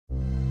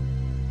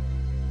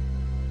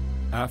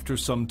After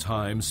some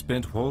time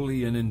spent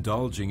wholly in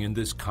indulging in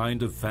this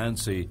kind of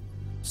fancy,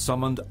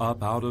 summoned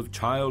up out of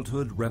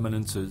childhood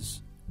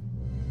reminiscences,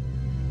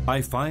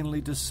 I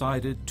finally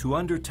decided to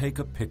undertake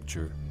a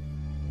picture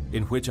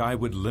in which I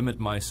would limit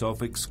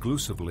myself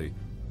exclusively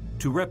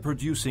to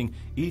reproducing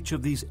each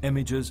of these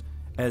images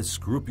as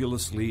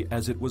scrupulously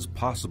as it was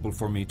possible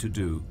for me to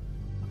do,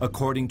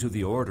 according to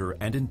the order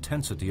and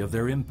intensity of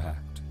their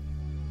impact.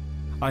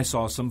 I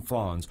saw some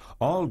fawns,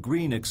 all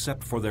green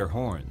except for their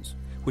horns,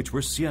 which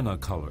were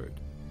sienna-colored.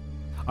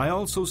 I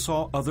also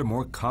saw other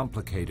more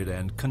complicated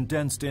and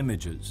condensed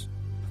images,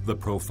 the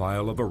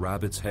profile of a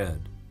rabbit's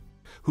head,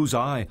 whose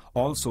eye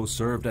also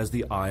served as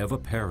the eye of a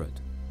parrot,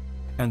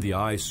 and the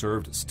eye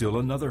served still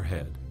another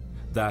head,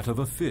 that of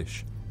a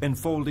fish,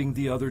 enfolding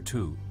the other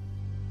two.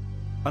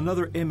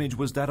 Another image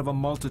was that of a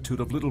multitude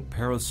of little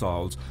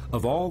parasols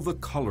of all the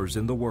colors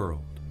in the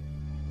world.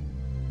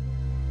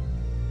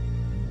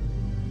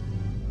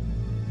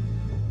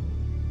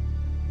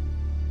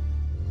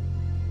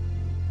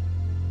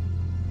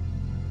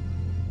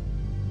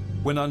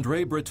 When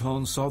André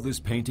Breton saw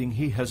this painting,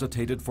 he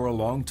hesitated for a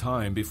long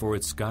time before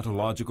its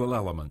scatological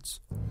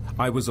elements.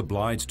 I was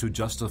obliged to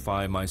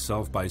justify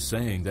myself by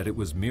saying that it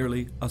was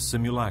merely a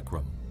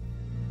simulacrum.